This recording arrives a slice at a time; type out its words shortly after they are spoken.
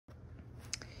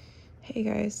Hey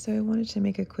guys, so I wanted to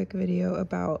make a quick video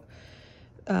about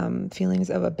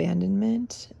feelings of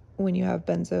abandonment when you have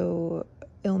benzo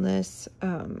illness,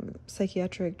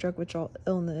 psychiatric drug withdrawal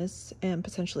illness, and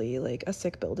potentially like a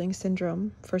sick building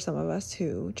syndrome for some of us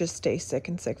who just stay sick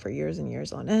and sick for years and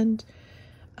years on end.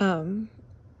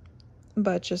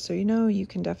 But just so you know, you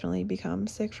can definitely become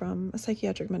sick from a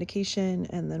psychiatric medication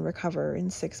and then recover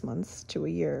in 6 months to a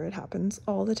year. It happens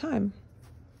all the time.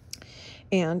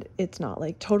 And it's not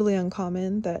like totally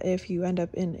uncommon that if you end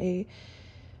up in a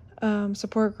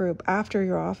support group after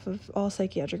you're off of all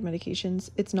psychiatric medications,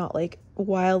 it's not like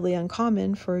wildly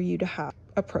uncommon for you to have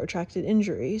a protracted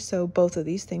injury. So both of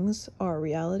these things are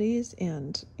realities.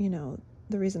 And, you know,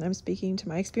 the reason I'm speaking to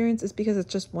my experience is because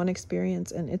it's just one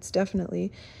experience, and it's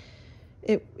definitely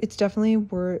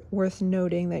worth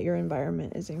noting that your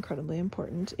environment is incredibly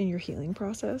important in your healing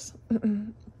process.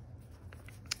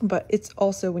 But it's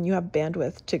also when you have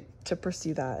bandwidth to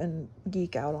pursue that and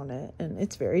geek out on it. And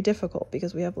it's very difficult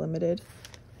because we have limited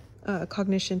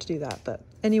cognition to do that. But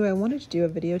anyway, I wanted to do a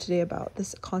video today about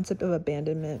this concept of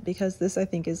abandonment, because this, I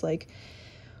think, is like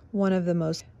one of the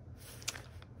most,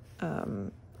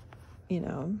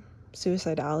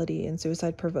 suicidality and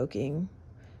suicide provoking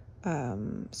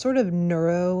sort of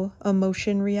neuro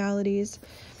emotion realities.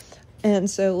 And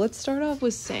so let's start off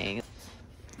with saying,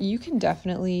 you can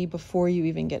definitely, before you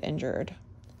even get injured,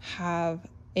 have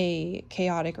a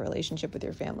chaotic relationship with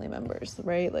your family members,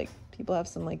 right? Like people have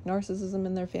some like narcissism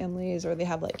in their families, or they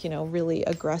have like, really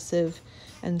aggressive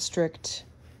and strict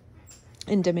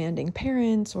and demanding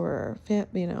parents, or, et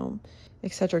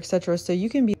cetera, et cetera. So you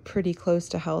can be pretty close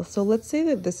to health. So let's say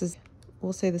that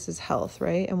we'll say this is health,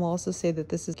 right? And we'll also say that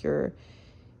this is your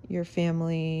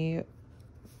family,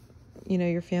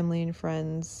 your family and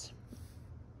friends,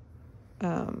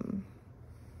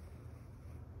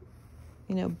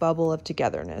 bubble of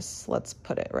togetherness, let's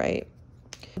put it, right?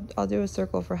 I'll do a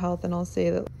circle for health, and I'll say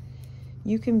that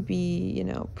you can be,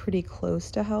 pretty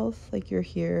close to health, like you're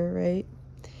here, right?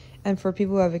 And for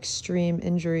people who have extreme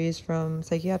injuries from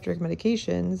psychiatric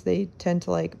medications, they tend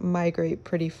to like migrate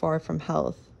pretty far from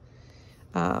health.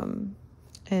 And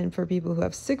for people who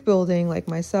have sick building, like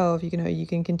myself, you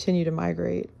can continue to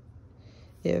migrate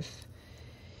if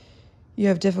you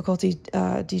have difficulty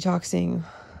detoxing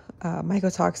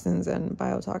mycotoxins and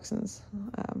biotoxins,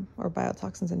 or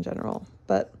biotoxins in general.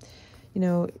 But,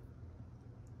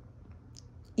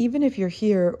 even if you're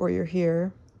here or you're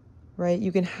here, right,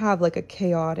 you can have like a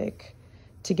chaotic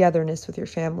togetherness with your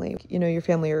family, your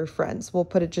family or your friends. We'll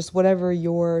put it just whatever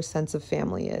your sense of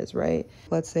family is, right?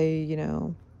 Let's say,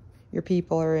 your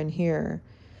people are in here.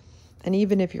 And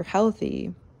even if you're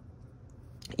healthy,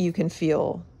 you can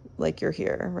feel like you're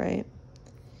here, right?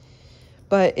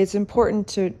 But it's important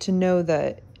to know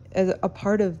that as a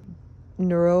part of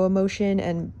neuroemotion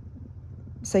and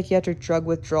psychiatric drug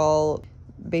withdrawal,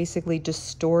 basically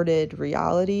distorted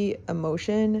reality,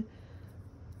 emotion,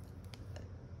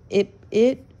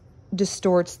 it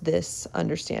distorts this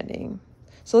understanding.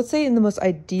 So let's say in the most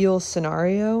ideal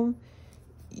scenario,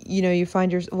 you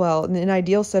find in an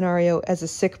ideal scenario, as a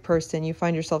sick person, you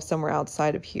find yourself somewhere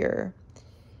outside of here.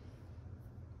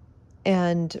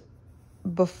 And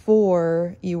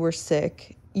before you were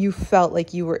sick, you felt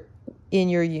like you were in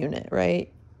your unit,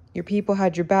 right? Your people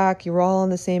had your back. You were all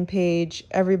on the same page.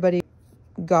 Everybody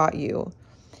got you.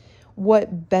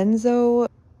 What benzo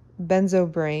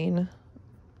brain,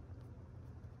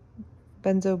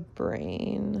 and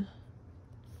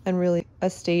really a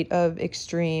state of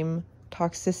extreme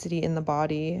toxicity in the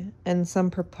body, and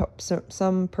some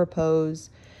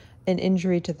propose an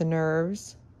injury to the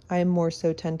nerves. I more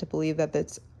so tend to believe that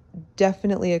that's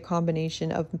definitely a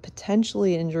combination of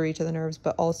potentially injury to the nerves,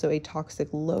 but also a toxic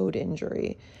load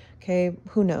injury. Okay,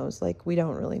 who knows? Like, we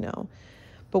don't really know.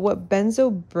 But what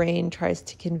benzo brain tries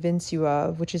to convince you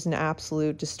of, which is an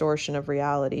absolute distortion of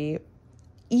reality,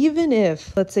 even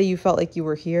if, let's say, you felt like you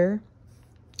were here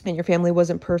and your family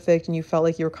wasn't perfect and you felt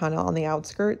like you were kind of on the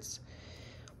outskirts,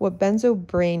 what benzo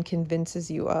brain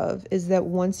convinces you of is that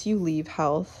once you leave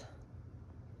health,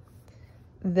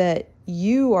 that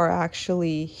you are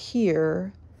actually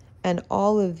here and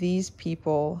all of these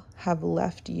people have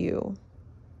left you.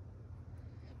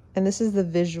 And this is the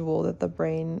visual that the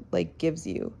brain like gives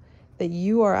you, that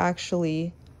you are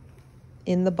actually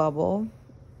in the bubble.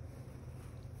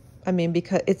 I mean,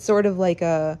 because it's a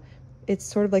little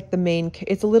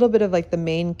bit of like the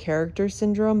main character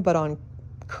syndrome, but on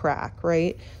crack,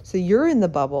 right? So you're in the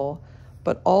bubble,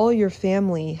 but all your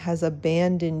family has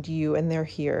abandoned you and they're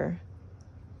here.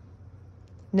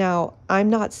 Now, I'm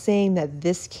not saying that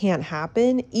this can't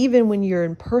happen even when you're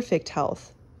in perfect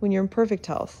health.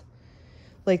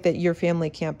 Like that your family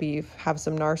can't have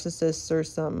some narcissists or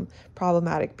some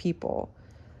problematic people.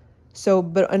 So,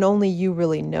 and only you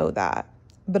really know that.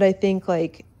 But I think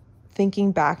like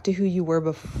thinking back to who you were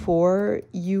before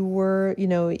you were,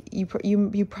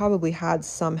 you probably had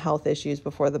some health issues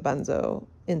before the benzo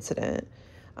incident.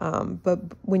 But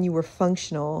when you were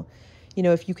functional,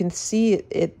 if you can see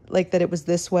it like that it was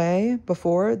this way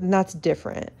before, then that's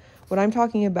different. What I'm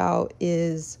talking about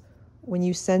is when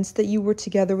you sensed that you were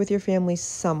together with your family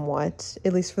somewhat,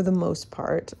 at least for the most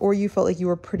part, or you felt like you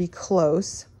were pretty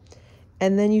close,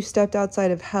 and then you stepped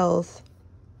outside of health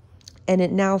and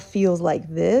it now feels like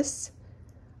this.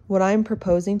 What I'm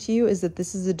proposing to you is that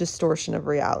this is a distortion of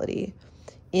reality.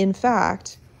 In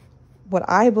fact, what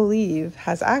I believe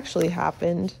has actually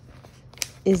happened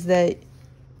is that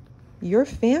your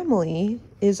family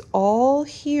is all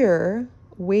here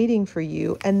waiting for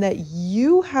you, and that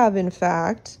you have in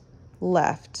fact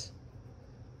left.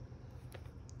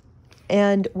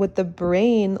 And what the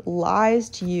brain lies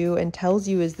to you and tells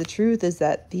you is the truth is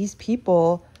that these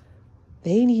people,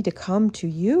 they need to come to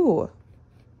you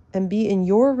and be in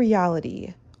your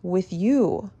reality with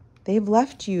you. They've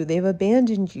left you. They've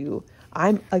abandoned you.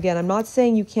 I'm not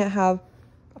saying you can't have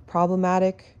a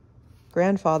problematic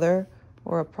grandfather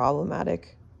or a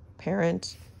problematic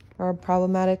parent or a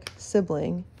problematic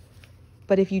sibling.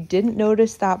 But if you didn't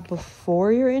notice that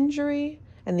before your injury,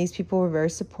 and these people were very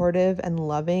supportive and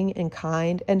loving and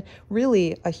kind, and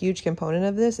really a huge component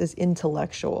of this is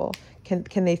intellectual.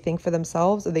 Can they think for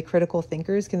themselves? Are they critical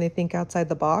thinkers? Can they think outside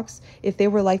the box? If they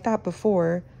were like that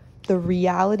before, the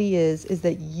reality is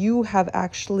that you have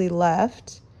actually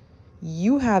left,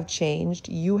 you have changed,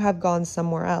 you have gone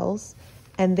somewhere else,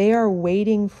 and they are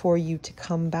waiting for you to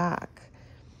come back.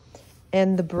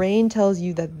 And the brain tells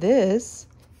you that this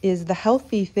is the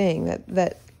healthy thing,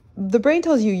 that the brain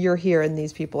tells you you're here and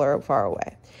these people are far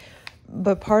away.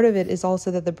 But part of it is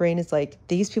also that the brain is like,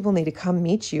 these people need to come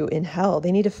meet you in hell.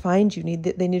 They need to find you.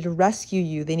 They need to rescue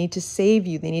you. They need to save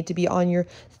you. They need to be on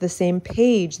the same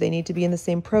page. They need to be in the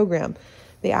same program.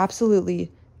 They absolutely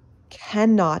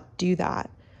cannot do that.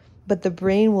 But the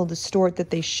brain will distort that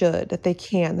they should, that they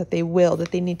can, that they will,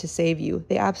 that they need to save you.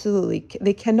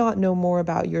 They cannot know more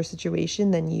about your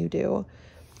situation than you do.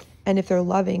 And if they're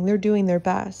loving, they're doing their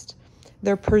best.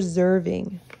 They're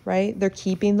preserving, right? They're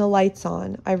keeping the lights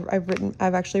on.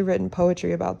 I've actually written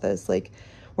poetry about this, like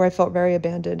where I felt very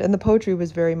abandoned. And the poetry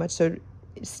was very much so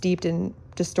steeped in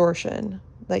distortion,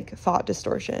 like thought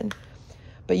distortion.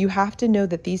 But you have to know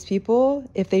that these people,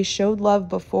 if they showed love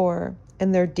before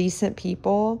and they're decent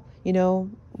people,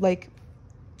 like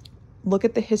look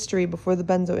at the history before the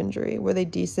benzo injury. Were they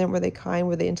decent? Were they kind?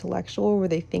 Were they intellectual? Were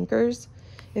they thinkers?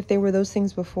 If they were those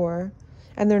things before.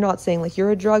 And they're not saying like, you're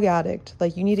a drug addict,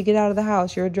 like you need to get out of the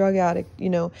house, you're a drug addict.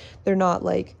 They're not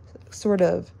like sort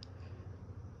of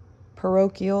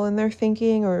parochial in their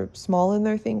thinking or small in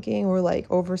their thinking or like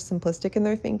oversimplistic in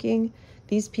their thinking.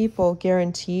 These people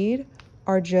guaranteed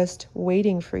are just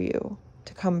waiting for you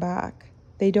to come back.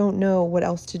 They don't know what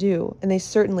else to do. And they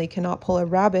certainly cannot pull a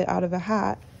rabbit out of a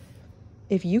hat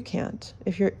if you can't.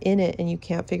 If you're in it and you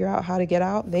can't figure out how to get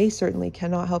out, they certainly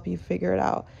cannot help you figure it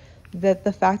out. That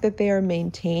the fact that they are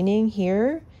maintaining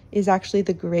here is actually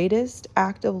the greatest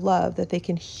act of love that they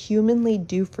can humanly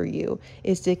do for you,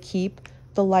 is to keep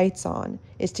the lights on,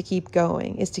 is to keep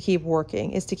going, is to keep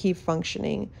working, is to keep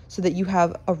functioning so that you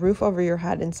have a roof over your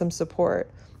head and some support.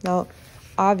 Now,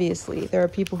 obviously, there are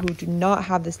people who do not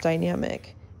have this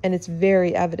dynamic, and it's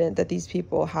very evident that these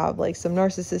people have like some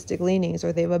narcissistic leanings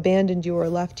or they've abandoned you or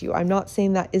left you. I'm not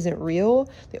saying that isn't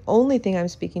real. The only thing I'm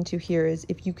speaking to here is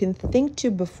if you can think to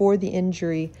before the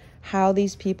injury how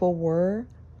these people were.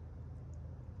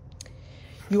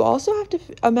 You also have to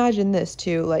imagine this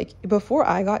too. Like before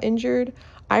I got injured,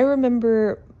 I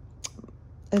remember,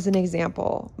 as an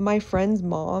example, my friend's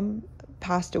mom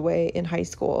passed away in high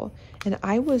school, and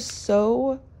I was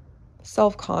so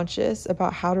self-conscious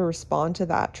about how to respond to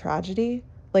that tragedy.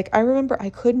 Like I remember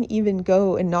I couldn't even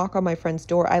go and knock on my friend's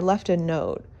door. I left a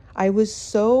note. I was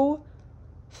so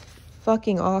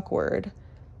fucking awkward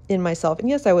in myself. And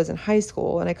yes, I was in high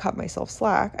school and I cut myself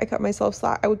slack. I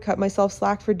would cut myself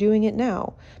slack for doing it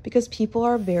now, because people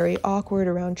are very awkward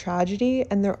around tragedy,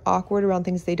 and they're awkward around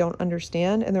things they don't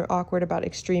understand, and they're awkward about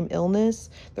extreme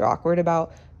illness. They're awkward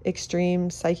about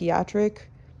extreme psychiatric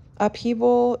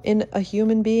upheaval in a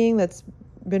human being that's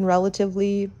been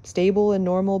relatively stable and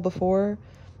normal before.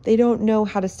 They don't know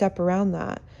how to step around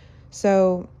that.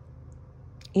 So,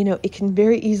 it can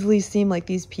very easily seem like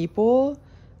these people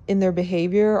in their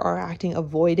behavior are acting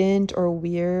avoidant or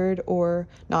weird or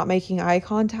not making eye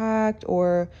contact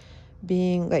or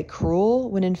being like cruel,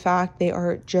 when in fact they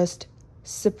are just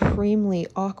supremely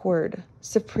awkward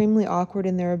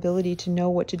in their ability to know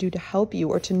what to do to help you,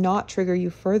 or to not trigger you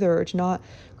further, or to not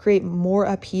create more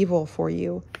upheaval for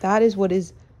you. That is what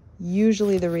is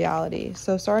usually the reality.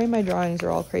 So sorry my drawings are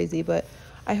all crazy, but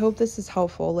I hope this is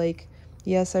helpful. Like,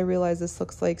 yes, I realize this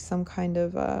looks like some kind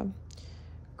of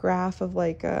graph of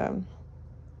like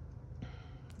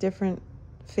different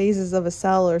phases of a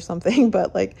cell or something,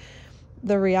 but like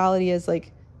the reality is,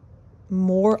 like,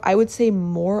 I would say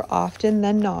more often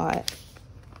than not,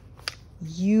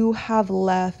 you have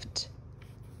left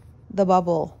the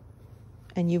bubble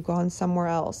and you've gone somewhere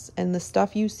else. And the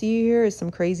stuff you see here is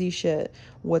some crazy shit.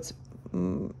 What's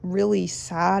really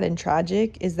sad and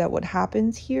tragic is that what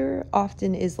happens here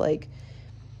often is like,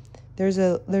 there's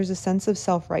a sense of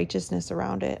self-righteousness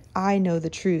around it. I know the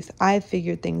truth. I've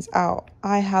figured things out.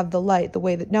 I have the light, the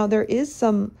way that, now there is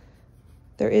some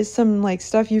like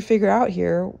stuff you figure out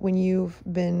here when you've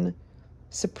been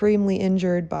supremely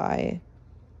injured by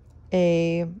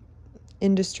a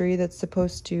industry that's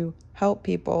supposed to help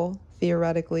people,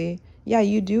 theoretically. Yeah,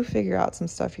 you do figure out some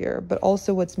stuff here, but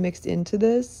also what's mixed into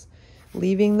this,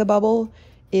 leaving the bubble,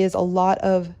 is a lot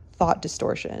of thought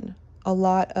distortion, a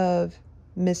lot of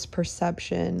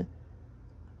misconception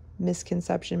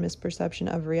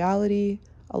of reality,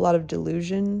 a lot of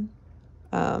delusion,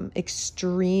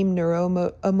 extreme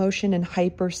neuroemotion and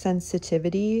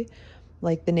hypersensitivity.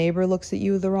 Like the neighbor looks at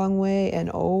you the wrong way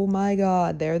and oh my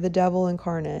God, they're the devil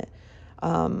incarnate.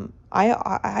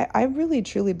 I really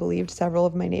truly believed several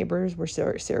of my neighbors were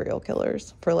serial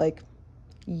killers for like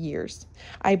years.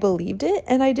 I believed it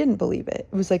and I didn't believe it.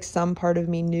 It was like some part of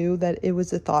me knew that it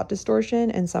was a thought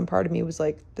distortion, and some part of me was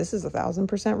like, this is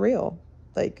 1,000% real.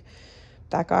 Like,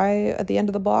 that guy at the end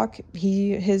of the block,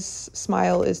 his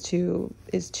smile is too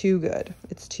good.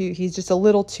 He's just a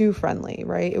little too friendly,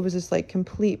 right? It was just like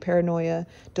complete paranoia,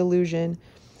 delusion.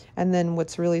 And then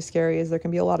what's really scary is there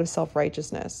can be a lot of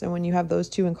self-righteousness. And when you have those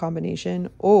two in combination,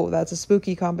 oh, that's a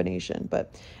spooky combination.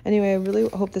 But anyway, I really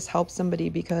hope this helps somebody,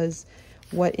 because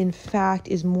what in fact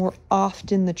is more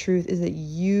often the truth is that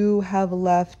you have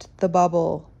left the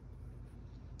bubble.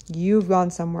 You've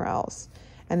gone somewhere else.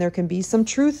 And there can be some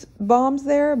truth bombs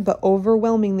there, but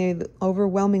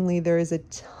overwhelmingly there is a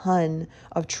ton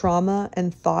of trauma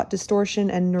and thought distortion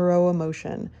and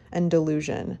neuroemotion and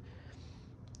delusion.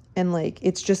 And like,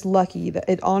 it's just lucky that,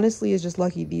 it honestly is just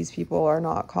lucky these people are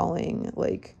not calling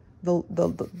like the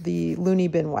loony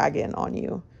bin wagon on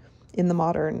you in the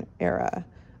modern era,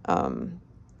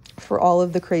 for all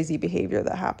of the crazy behavior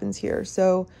that happens here.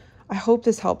 So I hope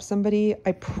this helps somebody.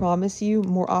 I promise you,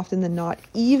 more often than not,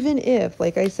 even if,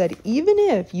 like I said, even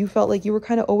if you felt like you were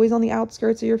kind of always on the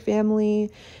outskirts of your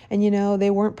family and, you know,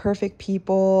 they weren't perfect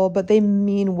people, but they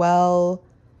mean well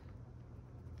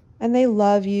and they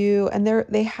love you and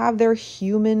they have their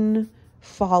human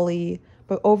folly,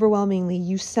 but overwhelmingly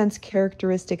you sense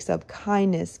characteristics of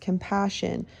kindness,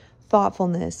 compassion,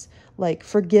 thoughtfulness, like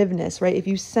forgiveness, right? If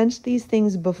you sensed these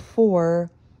things before,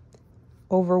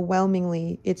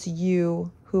 overwhelmingly, it's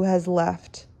you who has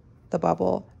left the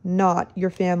bubble, not your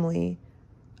family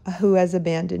who has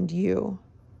abandoned you.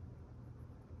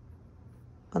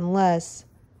 Unless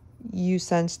you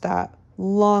sensed that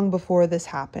long before this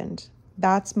happened.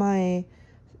 This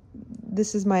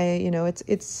is my, you know,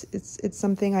 it's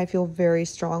something I feel very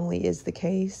strongly is the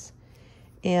case.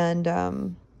 And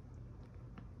I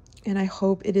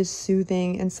hope it is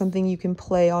soothing and something you can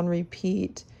play on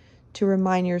repeat to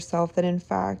remind yourself that in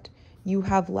fact you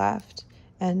have left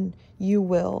and you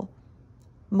will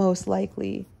most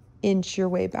likely inch your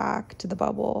way back to the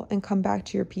bubble and come back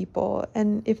to your people.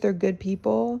 And if they're good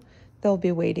people, they'll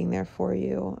be waiting there for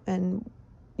you and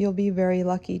you'll be very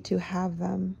lucky to have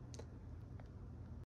them.